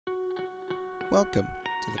Welcome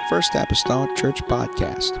to the First Apostolic Church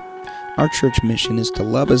Podcast. Our church mission is to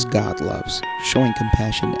love as God loves, showing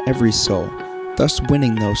compassion to every soul, thus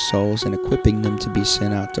winning those souls and equipping them to be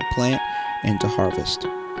sent out to plant and to harvest.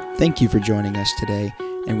 Thank you for joining us today,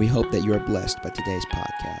 and we hope that you are blessed by today's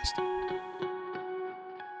podcast.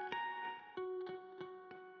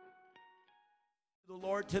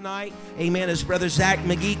 Tonight, amen, as Brother Zach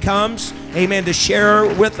McGee comes, amen, to share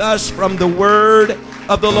with us from the Word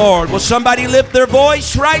of the Lord. Will somebody lift their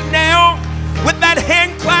voice right now with that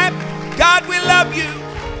hand clap? God, we love you.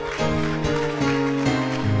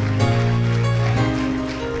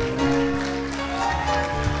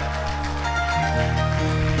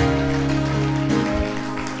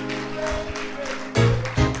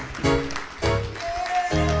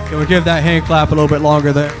 Can we give that hand clap a little bit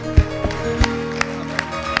longer there?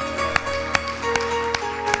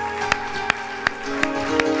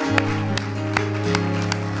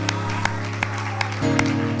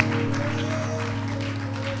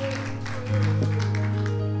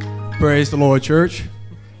 Praise the Lord, church.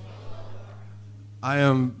 I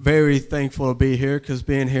am very thankful to be here because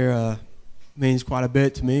being here means quite a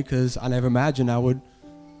bit to me because I never imagined I would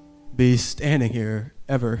be standing here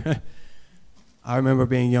ever. I remember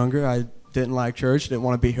being younger, I didn't like church, didn't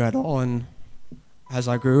want to be here at all, and as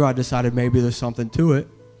I grew, I decided maybe there's something to it,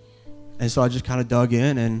 and so I just kind of dug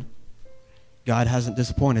in, and God hasn't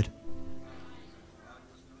disappointed.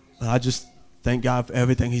 But I just thank God for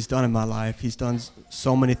everything He's done in my life. He's done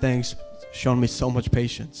so many things, shown me so much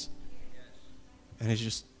patience. And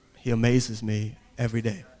He amazes me every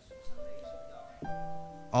day. I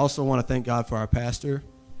also want to thank God for our pastor.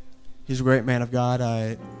 He's a great man of God.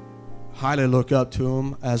 I highly look up to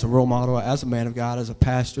him as a role model, as a man of God, as a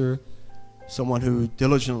pastor, someone who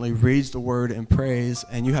diligently reads the Word and prays,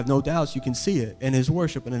 and you have no doubts you can see it in his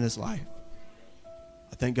worship and in his life.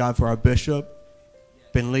 I thank God for our bishop.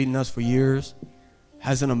 Been leading us for years,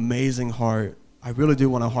 has an amazing heart. I really do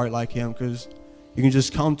want a heart like him because you can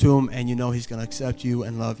just come to him and you know he's going to accept you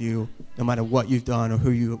and love you no matter what you've done or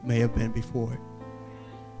who you may have been before.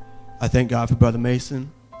 I thank God for Brother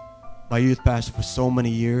Mason, my youth pastor for so many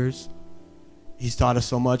years. He's taught us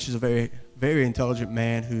so much. He's a very, very intelligent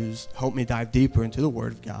man who's helped me dive deeper into the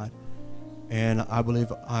Word of God. And I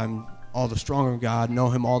believe I'm all the stronger in God, know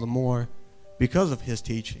Him all the more because of his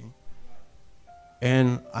teaching.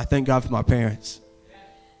 And I thank God for my parents.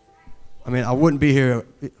 I mean, I wouldn't be here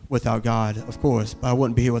without God, of course, but I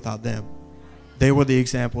wouldn't be here without them. They were the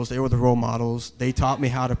examples. They were the role models. They taught me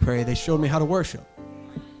how to pray. They showed me how to worship.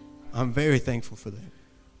 I'm very thankful for them.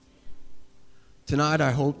 Tonight,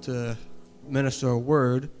 I hope to minister a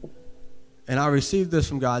word, and I received this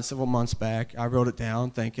from God several months back. I wrote it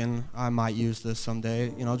down thinking I might use this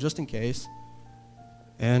someday, just in case.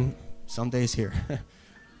 And someday's here.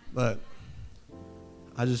 But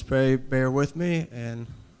I just pray, bear with me, and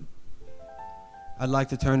I'd like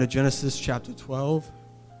to turn to Genesis chapter 12,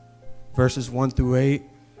 verses 1 through 8.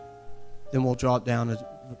 Then we'll drop down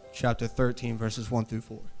to chapter 13, verses 1 through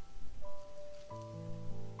 4.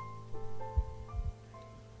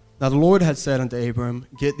 Now the Lord had said unto Abram,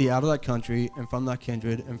 Get thee out of thy country, and from thy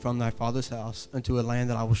kindred, and from thy father's house, unto a land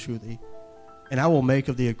that I will shew thee. And I will make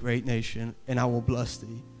of thee a great nation, and I will bless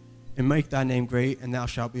thee, and make thy name great, and thou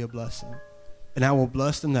shalt be a blessing. And I will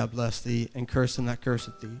bless them that bless thee, and curse them that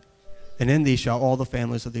curseth thee. And in thee shall all the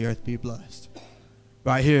families of the earth be blessed.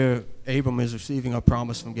 Right here, Abram is receiving a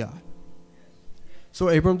promise from God. So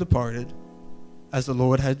Abram departed, as the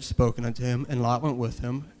Lord had spoken unto him, and Lot went with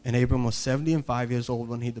him. And Abram was 75 years old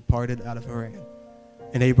when he departed out of Haran.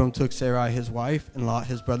 And Abram took Sarai his wife, and Lot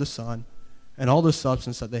his brother's son, and all the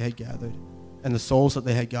substance that they had gathered, and the souls that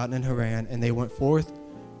they had gotten in Haran, and they went forth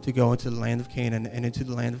to go into the land of Canaan, and into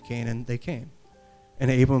the land of Canaan they came. And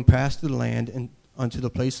Abram passed through the land and unto the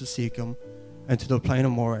place of Shechem, and to the plain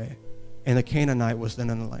of Moreh, and the Canaanite was then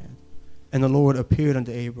in the land. And the Lord appeared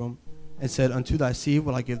unto Abram, and said, Unto thy seed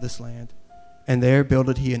will I give this land. And there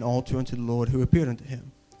builded he an altar unto the Lord who appeared unto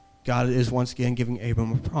him. God is once again giving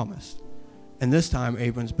Abram a promise. And this time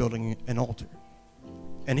Abram's building an altar.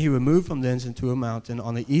 And he removed from thence into a mountain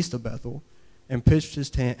on the east of Bethel, and pitched his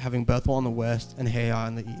tent, having Bethel on the west, and Hai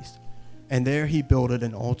on the east. And there he builded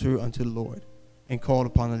an altar unto the Lord, and called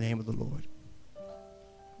upon the name of the Lord.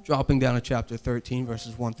 Dropping down to chapter 13,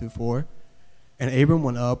 verses 1 through 4. And Abram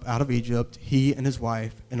went up out of Egypt, he and his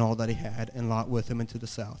wife, and all that he had, and Lot with him into the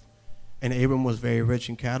south. And Abram was very rich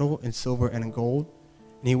in cattle, in silver, and in gold.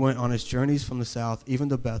 And he went on his journeys from the south, even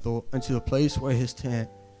to Bethel, unto the place where his tent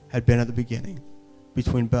had been at the beginning,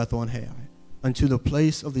 between Bethel and Hai, unto the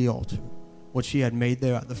place of the altar, which he had made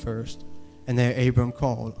there at the first. And there Abram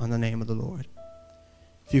called on the name of the Lord.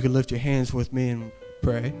 If you could lift your hands with me and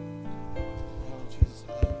pray.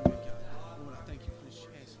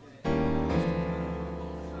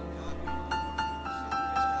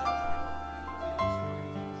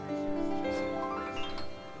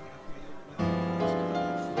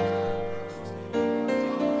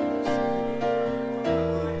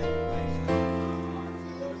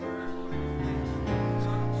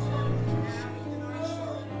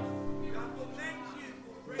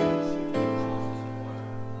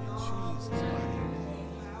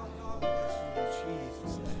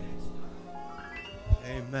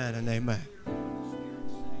 Amen and amen.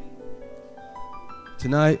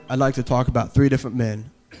 Tonight, I'd like to talk about 3 different men.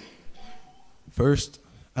 First,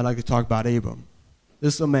 I'd like to talk about Abram.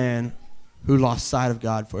 This is a man who lost sight of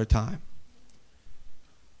God for a time.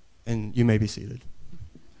 And you may be seated.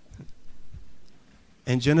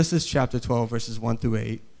 In Genesis chapter 12, verses 1 through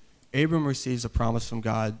 8, Abram receives a promise from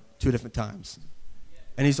God 2 different times.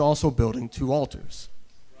 And he's also building 2 altars.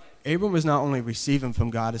 Abram is not only receiving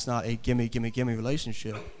from God, it's not a gimme, gimme, gimme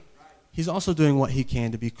relationship. He's also doing what he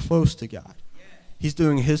can to be close to God. He's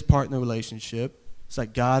doing his part in the relationship. It's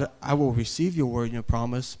like, God, I will receive your word and your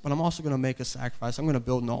promise, but I'm also going to make a sacrifice. I'm going to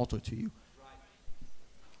build an altar to you.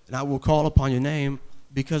 And I will call upon your name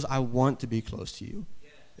because I want to be close to you.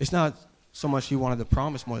 It's not so much he wanted the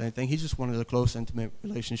promise more than anything. He just wanted a close, intimate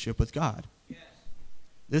relationship with God.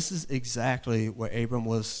 This is exactly where Abram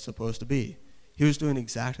was supposed to be. He was doing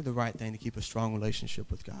exactly the right thing to keep a strong relationship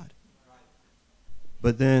with God.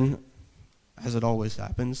 But then, as it always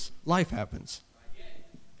happens, life happens.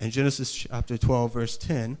 In Genesis chapter 12, verse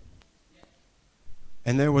 10,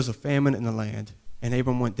 and there was a famine in the land, and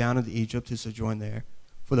Abram went down into Egypt to sojourn there,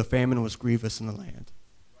 for the famine was grievous in the land.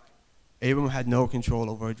 Abram had no control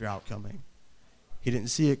over a drought coming. He didn't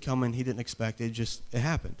see it coming. He didn't expect it. It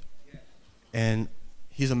happened. And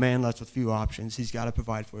he's a man left with few options. He's got to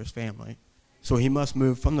provide for his family. So he must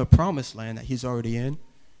move from the promised land that he's already in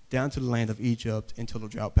down to the land of Egypt until the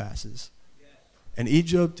drought passes. And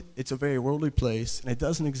Egypt, it's a very worldly place, and it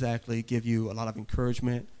doesn't exactly give you a lot of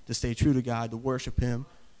encouragement to stay true to God, to worship him.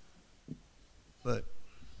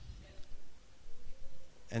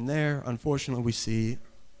 And there, unfortunately, we see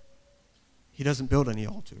he doesn't build any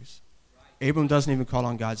altars. Abram doesn't even call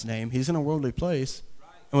on God's name. He's in a worldly place,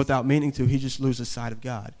 and without meaning to, he just loses sight of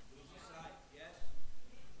God.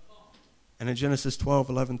 And in Genesis 12,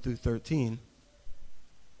 11 through 13,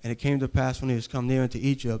 and it came to pass when he was come near unto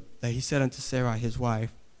Egypt, that he said unto Sarai his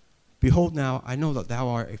wife, Behold now, I know that thou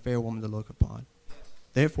art a fair woman to look upon.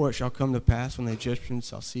 Therefore it shall come to pass when the Egyptians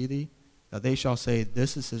shall see thee, that they shall say,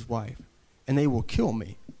 This is his wife. And they will kill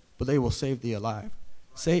me, but they will save thee alive.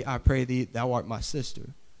 Say, I pray thee, thou art my sister,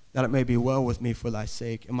 that it may be well with me for thy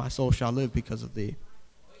sake, and my soul shall live because of thee.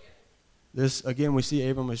 This, again, we see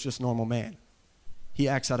Abram as just a normal man. He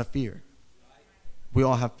acts out of fear. We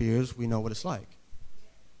all have fears. We know what it's like.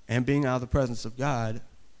 And being out of the presence of God,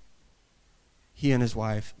 he and his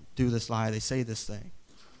wife do this lie. They say this thing.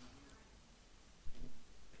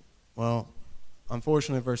 Well,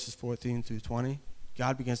 unfortunately, verses 14 through 20,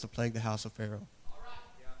 God begins to plague the house of Pharaoh.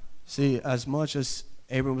 See, as much as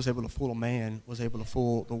Abram was able to fool a man, was able to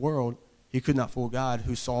fool the world, he could not fool God,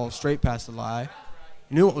 who saw straight past the lie,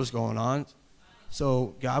 knew what was going on.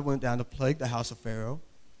 So God went down to plague the house of Pharaoh,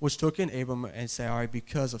 which took in Abram and Sarai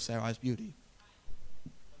because of Sarai's beauty.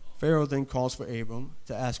 Pharaoh then calls for Abram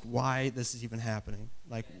to ask why this is even happening.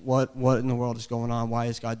 Like, what in the world is going on? Why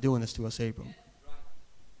is God doing this to us, Abram?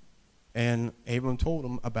 And Abram told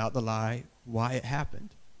him about the lie, why it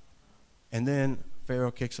happened. And then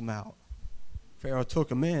Pharaoh kicks him out. Pharaoh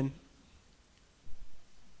took him in,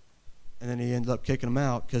 and then he ended up kicking him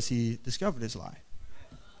out because he discovered his lie.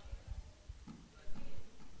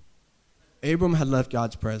 Abram had left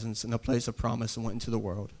God's presence in a place of promise and went into the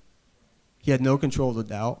world. He had no control of the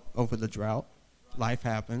doubt over the drought. Life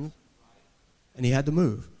happened, and he had to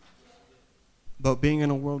move. But being in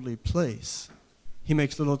a worldly place, he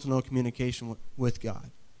makes little to no communication with God.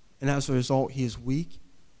 And as a result, he is weak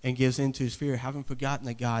and gives in to his fear, having forgotten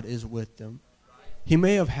that God is with them. He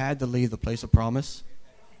may have had to leave the place of promise,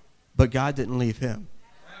 but God didn't leave him.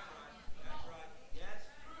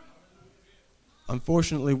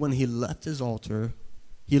 Unfortunately, when he left his altar,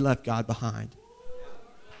 he left God behind.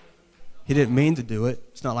 He didn't mean to do it.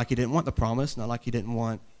 It's not like he didn't want the promise, not like he didn't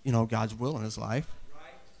want, God's will in his life.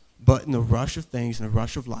 But in the rush of things, in the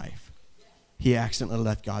rush of life, he accidentally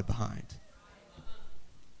left God behind.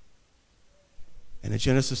 And in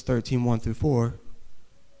Genesis 13, 1 through 4,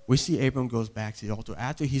 we see Abram goes back to the altar.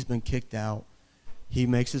 After he's been kicked out, he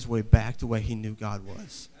makes his way back to where he knew God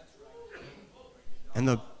was. And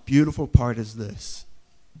the beautiful part is this.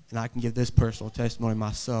 and I can give this personal testimony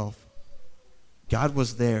myself, God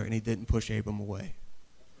was there and he didn't push Abram away.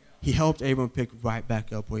 He helped Abram pick right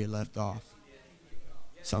back up where he left off.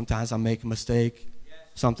 Sometimes I make a mistake.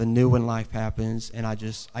 Something new in life happens, and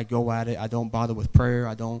I go at it. I don't bother with prayer.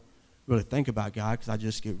 I don't really think about God because I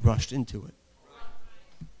just get rushed into it.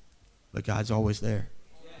 But God's always there.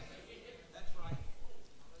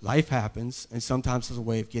 Life happens, and sometimes there's a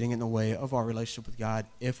way of getting in the way of our relationship with God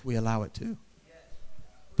if we allow it to.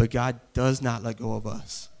 But God does not let go of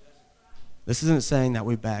us. This isn't saying that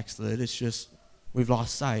we backslid. It's just we've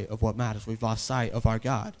lost sight of what matters. We've lost sight of our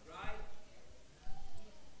God.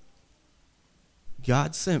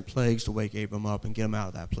 God sent plagues to wake Abram up and get him out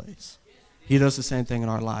of that place. He does the same thing in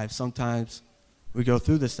our lives. Sometimes we go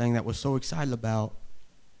through this thing that we're so excited about,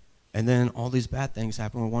 and then all these bad things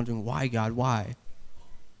happen. We're wondering, why, God, why?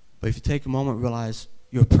 But if you take a moment and realize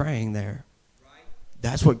you're praying there,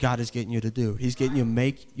 that's what God is getting you to do. He's getting you to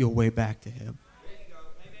make your way back to him.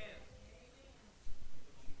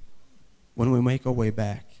 When we make our way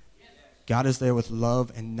back, God is there with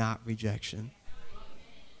love and not rejection.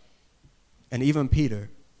 And even Peter,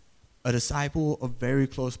 a disciple, a very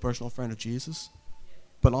close personal friend of Jesus,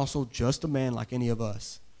 but also just a man like any of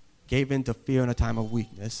us, gave in to fear in a time of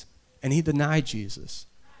weakness, and he denied Jesus.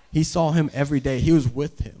 He saw him every day. He was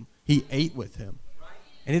with him. He ate with him.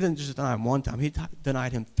 And he didn't just deny him one time. He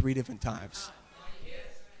denied him 3 different times.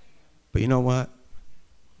 But you know what?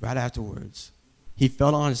 Right afterwards, he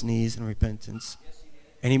fell on his knees in repentance,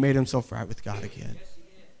 and he made himself right with God again.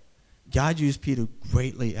 God used Peter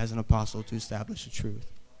greatly as an apostle to establish the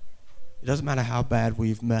truth. It doesn't matter how bad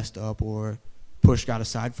we've messed up or pushed God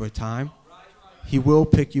aside for a time. He will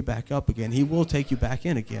pick you back up again. He will take you back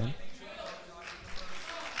in again.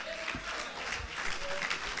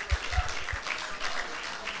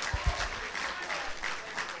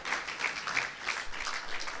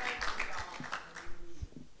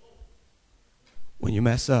 When you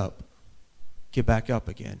mess up, get back up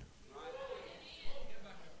again.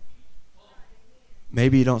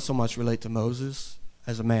 Maybe you don't so much relate to Moses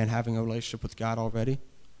as a man having a relationship with God already.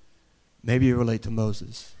 Maybe you relate to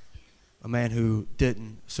Moses, a man who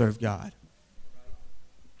didn't serve God.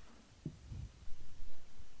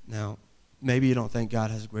 Now, maybe you don't think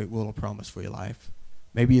God has a great will or promise for your life.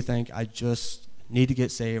 Maybe you think, I just need to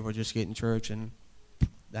get saved or just get in church and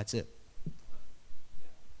that's it.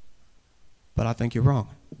 But I think you're wrong.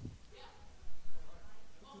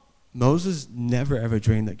 Moses never ever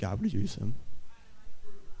dreamed that God would use him.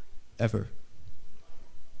 Ever.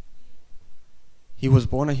 He was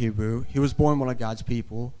born a Hebrew. He was born one of God's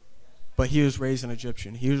people, but he was raised an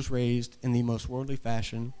Egyptian. He was raised in the most worldly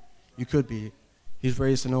fashion you could be. He was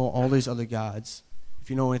raised to know all these other gods. If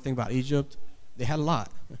you know anything about Egypt, they had a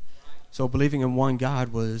lot. So believing in one God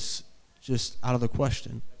was just out of the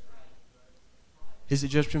question. His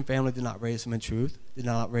Egyptian family did not raise him in truth, did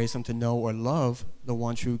not raise him to know or love the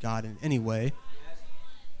one true God in any way.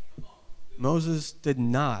 Moses did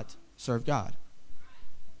not serve God,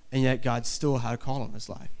 and yet God still had a call on his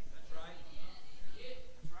life.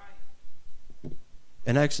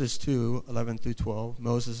 In Exodus 2:11-12,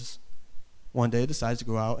 Moses one day decides to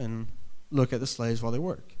go out and look at the slaves while they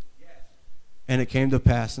work. And it came to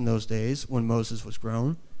pass in those days, when Moses was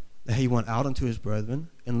grown, that he went out unto his brethren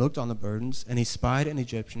and looked on the burdens, and he spied an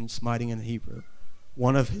Egyptian smiting an Hebrew,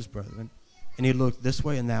 one of his brethren. And he looked this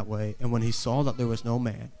way and that way, and when he saw that there was no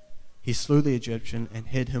man, he slew the Egyptian and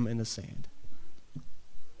hid him in the sand.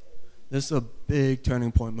 This is a big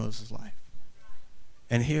turning point in Moses' life.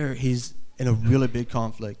 And here he's in a really big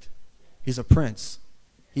conflict. He's a prince.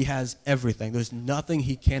 He has everything. There's nothing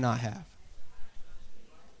he cannot have.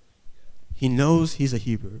 He knows he's a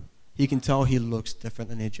Hebrew. He can tell he looks different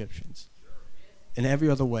than the Egyptians. In every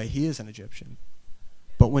other way, he is an Egyptian.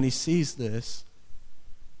 But when he sees this,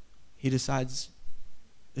 he decides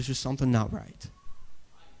there's just something not right.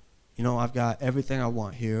 You know, I've got everything I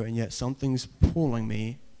want here, and yet something's pulling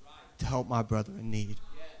me to help my brother in need.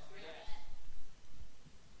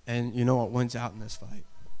 And you know what wins out in this fight?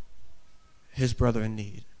 His brother in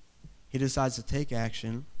need. He decides to take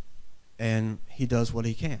action, and he does what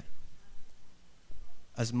he can.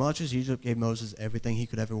 As much as Egypt gave Moses everything he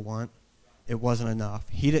could ever want, it wasn't enough.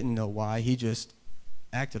 He didn't know why. He just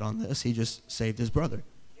acted on this. He just saved his brother.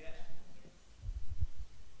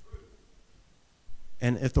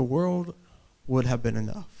 And if the world would have been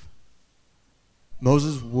enough,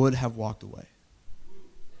 Moses would have walked away.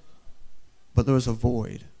 But there was a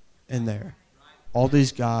void in there. All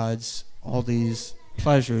these gods, all these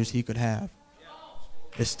pleasures he could have,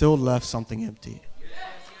 it still left something empty.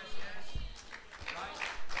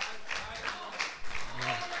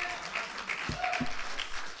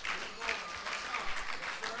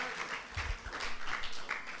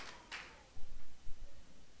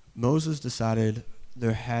 Moses decided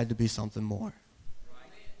there had to be something more.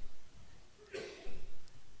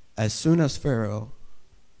 As soon as Pharaoh,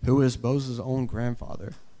 who is Moses' own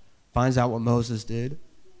grandfather, finds out what Moses did,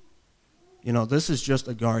 this is just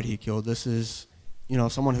a guard he killed. This is,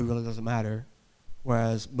 someone who really doesn't matter,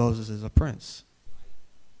 whereas Moses is a prince.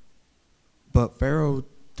 But Pharaoh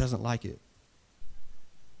doesn't like it.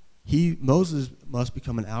 Moses must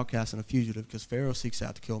become an outcast and a fugitive because Pharaoh seeks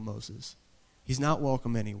out to kill Moses. He's not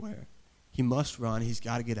welcome anywhere. He must run. He's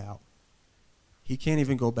got to get out. He can't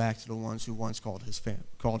even go back to the ones who once called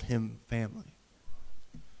him family.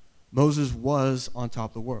 Moses was on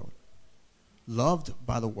top of the world, loved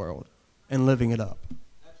by the world, and living it up.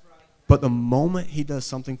 But the moment he does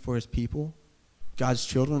something for his people, God's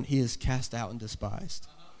children, he is cast out and despised.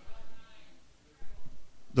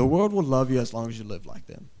 The world will love you as long as you live like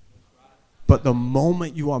them. But the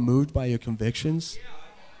moment you are moved by your convictions,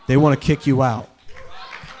 they want to kick you out.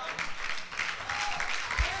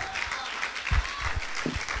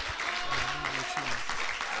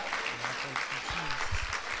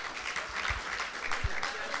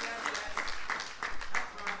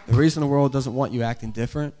 The reason the world doesn't want you acting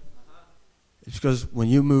different is because when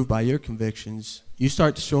you move by your convictions, you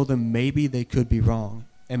start to show them maybe they could be wrong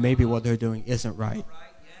and maybe what they're doing isn't right.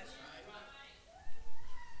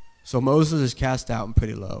 So Moses is cast out and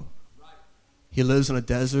pretty low. He lives in a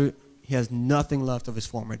desert. He has nothing left of his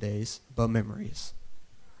former days but memories.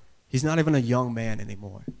 He's not even a young man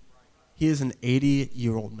anymore. He is an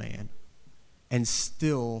 80-year-old man and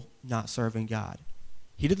still not serving God.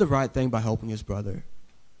 He did the right thing by helping his brother,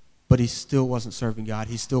 but he still wasn't serving God.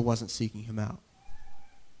 He still wasn't seeking him out.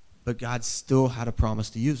 But God still had a promise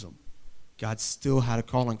to use him. God still had a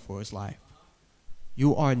calling for his life.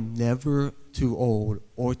 You are never too old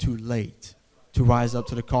or too late to rise up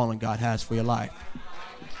to the calling God has for your life.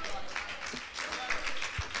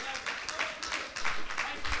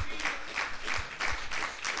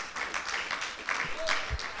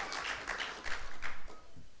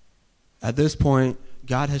 At this point,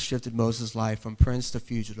 God has shifted Moses' life from prince to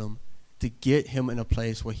fugitive to get him in a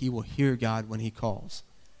place where he will hear God when he calls.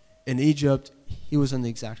 In Egypt, he was in the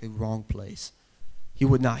exactly wrong place. He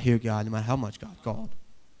would not hear God no matter how much God called.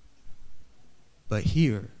 But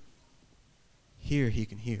here he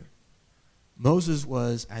can hear. Moses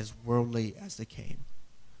was as worldly as they came,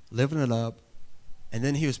 living it up, and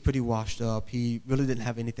then he was pretty washed up. He really didn't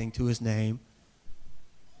have anything to his name.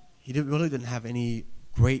 He really didn't have any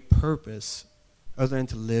great purpose other than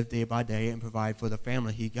to live day by day and provide for the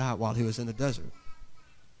family he got while he was in the desert.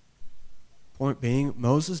 Point being,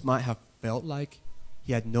 Moses might have felt like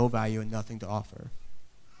he had no value and nothing to offer.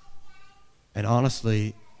 And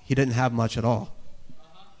honestly, he didn't have much at all.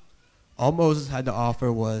 All Moses had to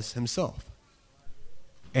offer was himself.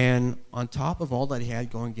 And on top of all that he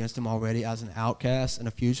had going against him already as an outcast and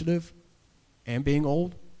a fugitive and being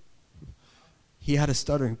old, he had a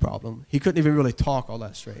stuttering problem. He couldn't even really talk all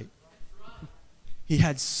that straight. He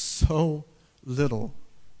had so little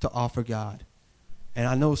to offer God. And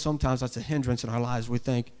I know sometimes that's a hindrance in our lives. We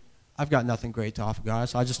think, I've got nothing great to offer God,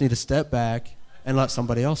 so I just need to step back and let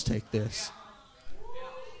somebody else take this.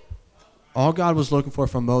 All God was looking for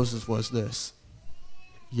from Moses was this: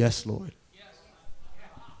 yes, Lord.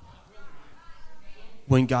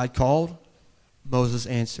 When God called, Moses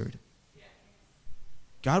answered.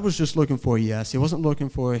 God was just looking for a yes. He wasn't looking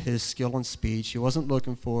for his skill in speech. He wasn't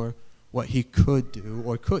looking for what he could do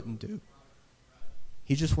or couldn't do.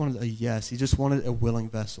 He just wanted a yes. He just wanted a willing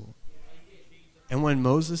vessel. And when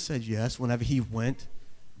Moses said yes, whenever he went,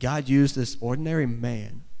 God used this ordinary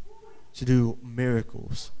man to do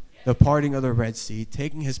miracles. The parting of the Red Sea,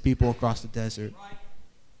 taking his people across the desert,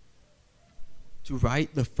 to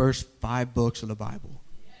write the first 5 books of the Bible.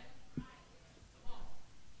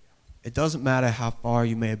 It doesn't matter how far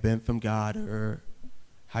you may have been from God or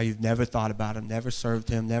how you've never thought about him, never served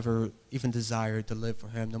him, never even desired to live for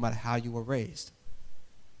him, no matter how you were raised.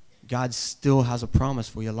 God still has a promise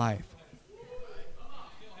for your life.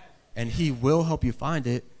 And he will help you find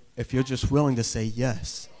it if you're just willing to say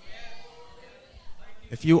yes.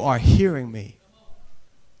 If you are hearing me,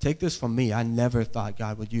 take this from me. I never thought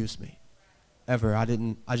God would use me. Ever.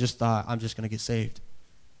 I just thought I'm just going to get saved.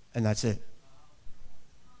 And that's it.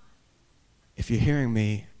 If you're hearing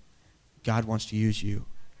me, God wants to use you.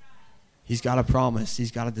 He's got a promise.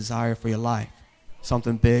 He's got a desire for your life.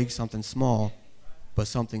 Something big, something small, but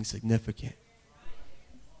something significant.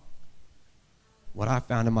 What I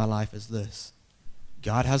found in my life is this: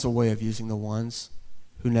 God has a way of using the ones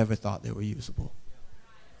who never thought they were usable.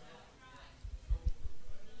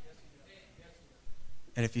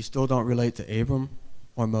 And if you still don't relate to Abram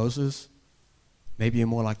or Moses, Maybe you're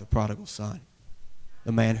more like the prodigal son,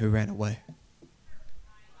 the man who ran away.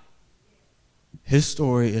 His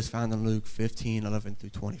story is found in Luke 15:11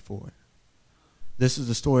 through 24. This is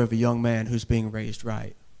the story of a young man who's being raised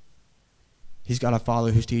right. He's got a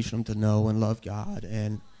father who's teaching him to know and love God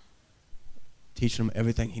and teaching him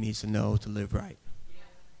everything he needs to know to live right.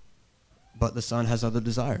 But the son has other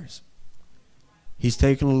desires. He's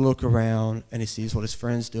taking a look around and he sees what his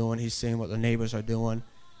friends doing. He's seeing what the neighbors are doing.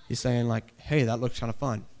 He's saying like, hey, that looks kind of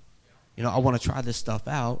fun. You know, I want to try this stuff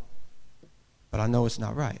out, but I know it's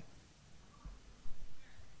not right.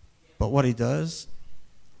 But what he does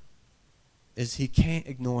is he can't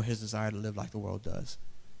ignore his desire to live like the world does.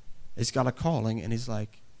 He's got a calling, and he's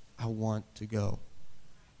like, I want to go.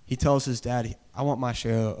 He tells his dad, I want my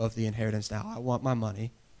share of the inheritance now. I want my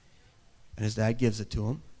money. And his dad gives it to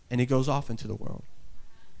him, and he goes off into the world.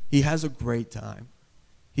 He has a great time.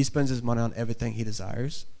 He spends his money on everything he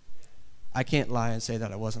desires. I can't lie and say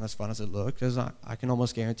that it wasn't as fun as it looked, because I can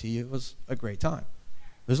almost guarantee you it was a great time.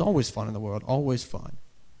 There's always fun in the world, always fun.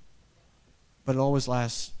 But it always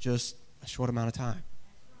lasts just a short amount of time.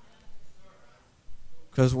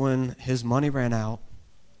 Because when his money ran out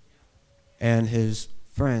and his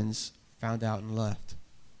friends found out and left,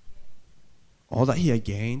 all that he had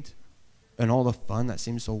gained and all the fun that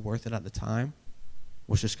seemed so worth it at the time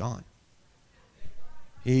was just gone.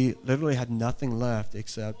 He literally had nothing left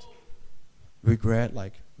except regret,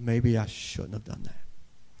 like, maybe I shouldn't have done that.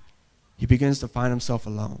 He begins to find himself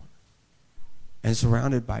alone and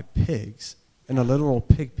surrounded by pigs in a literal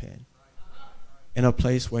pig pen in a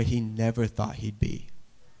place where he never thought he'd be.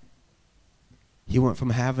 He went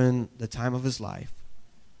from having the time of his life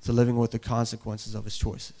to living with the consequences of his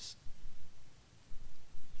choices.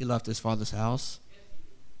 He left his father's house.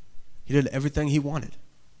 He did everything he wanted.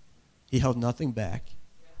 He held nothing back,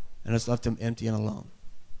 and it's left him empty and alone.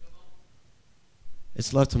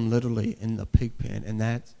 It's left him literally in the pig pen, and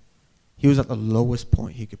that he was at the lowest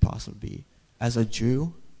point he could possibly be. As a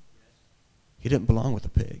Jew, he didn't belong with the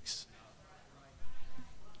pigs.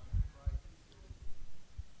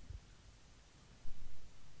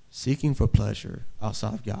 Seeking for pleasure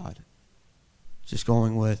outside of God, just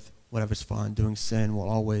going with whatever's fun, doing sin will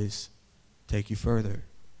always take you further.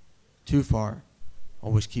 Too far,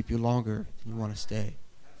 always keep you longer than you want to stay.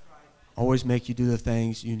 Always make you do the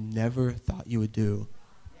things you never thought you would do.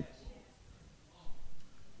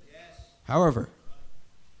 However,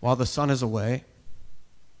 while the son is away,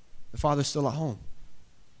 the father's still at home.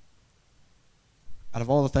 Out of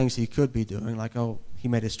all the things he could be doing, like, oh, he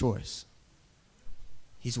made his choice.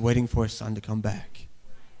 He's waiting for his son to come back.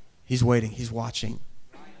 He's waiting. He's watching.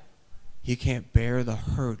 He can't bear the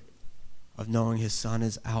hurt of knowing his son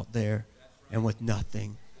is out there and with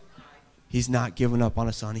nothing. He's not given up on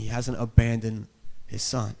his son. He hasn't abandoned his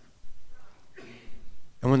son.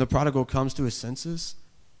 And when the prodigal comes to his senses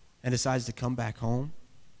and decides to come back home,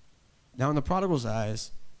 now in the prodigal's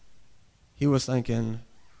eyes, he was thinking,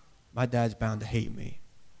 my dad's bound to hate me.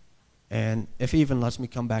 And if he even lets me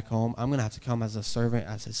come back home, I'm going to have to come as a servant,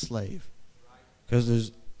 as his slave.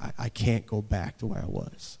 Because I can't go back to where I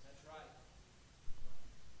was.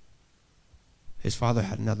 His father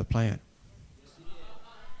had another plan.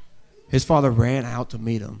 His father ran out to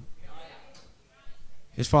meet him.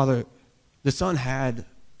 The son had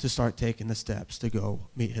to start taking the steps to go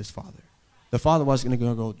meet his father. The father wasn't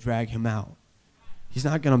going to go drag him out. He's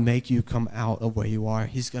not going to make you come out of where you are.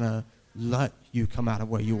 He's going to let you come out of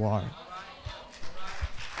where you are.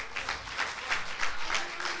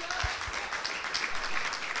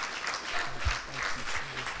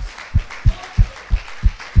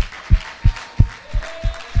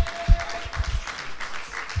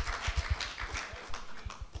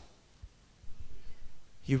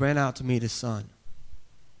 He ran out to meet his son.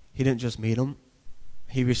 He didn't just meet him.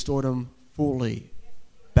 He restored him fully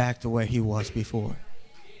back to where he was before.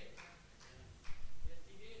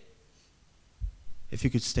 If you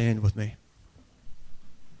could stand with me.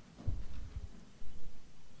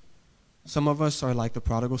 Some of us are like the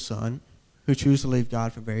prodigal son who choose to leave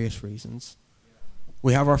God for various reasons.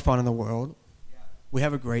 We have our fun in the world. We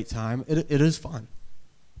have a great time. It is fun.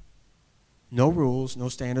 No rules, no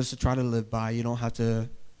standards to try to live by. You don't have to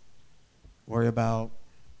worry about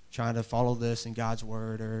trying to follow this in God's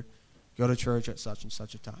word or go to church at such and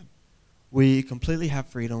such a time. We completely have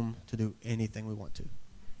freedom to do anything we want to.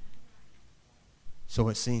 So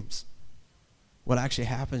it seems. What actually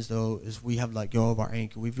happens, though, is we have let go of our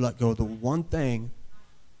anchor. We've let go of the one thing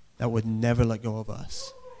that would never let go of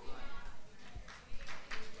us.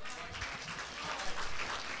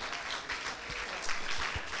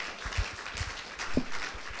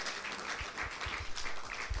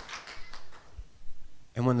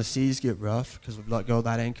 And when the seas get rough, because we've let go of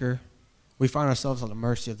that anchor, we find ourselves on the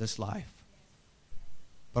mercy of this life.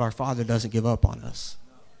 But our Father doesn't give up on us.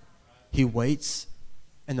 He waits,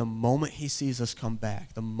 and the moment he sees us come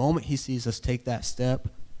back, the moment he sees us take that step,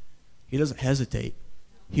 he doesn't hesitate.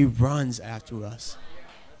 He runs after us.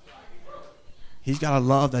 He's got a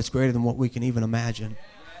love that's greater than what we can even imagine.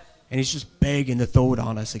 And he's just begging to throw it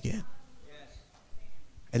on us again.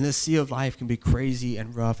 And this sea of life can be crazy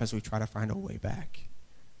and rough as we try to find our way back.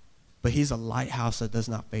 But he's a lighthouse that does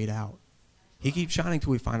not fade out. He keeps shining till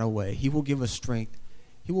we find our way. He will give us strength.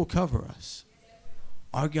 He will cover us.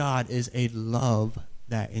 Our God is a love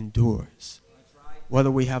that endures. Whether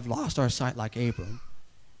we have lost our sight like Abram,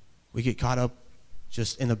 we get caught up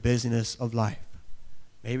just in the busyness of life.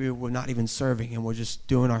 Maybe we're not even serving him. We're just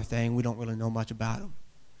doing our thing. We don't really know much about him.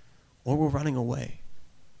 Or we're running away.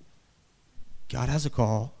 God has a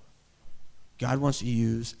call. God wants to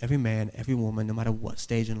use every man, every woman, no matter what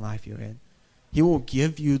stage in life you're in. He will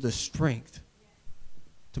give you the strength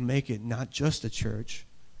to make it not just a church,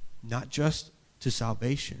 not just to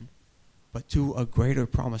salvation, but to a greater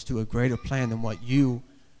promise, to a greater plan than what you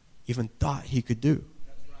even thought he could do.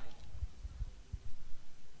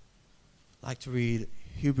 I'd like to read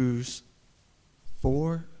Hebrews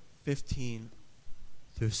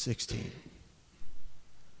 4:15-16.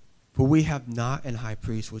 For we have not an high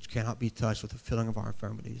priest which cannot be touched with the feeling of our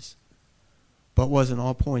infirmities, but was in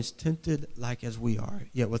all points tempted like as we are,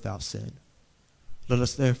 yet without sin. Let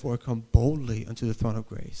us therefore come boldly unto the throne of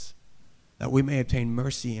grace, that we may obtain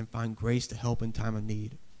mercy and find grace to help in time of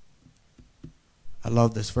need. I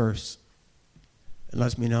love this verse. It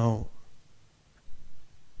lets me know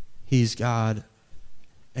he's God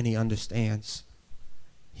and he understands.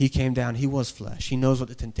 He came down, he was flesh. He knows what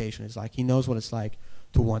the temptation is like. He knows what it's like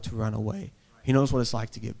to want to run away. He knows what it's like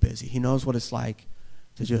to get busy. He knows what it's like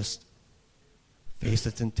to just face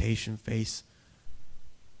the temptation,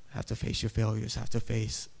 have to face your failures, have to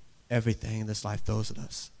face everything this life throws at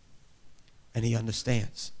us. And he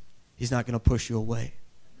understands. He's not going to push you away.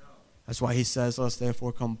 That's why he says, let us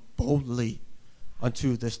therefore come boldly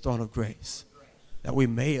unto this throne of grace, that we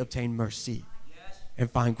may obtain mercy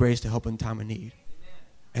and find grace to help in time of need.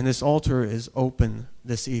 And this altar is open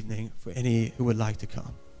this evening for any who would like to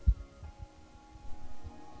come.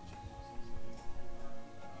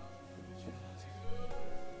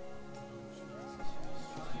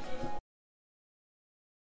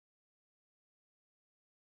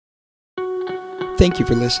 Thank you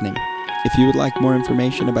for listening. If you would like more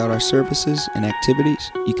information about our services and activities,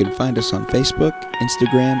 you can find us on Facebook,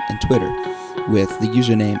 Instagram, and Twitter with the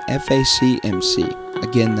username FACMC.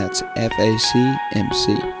 Again, that's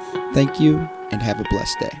FACMC. Thank you, and have a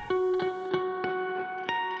blessed day.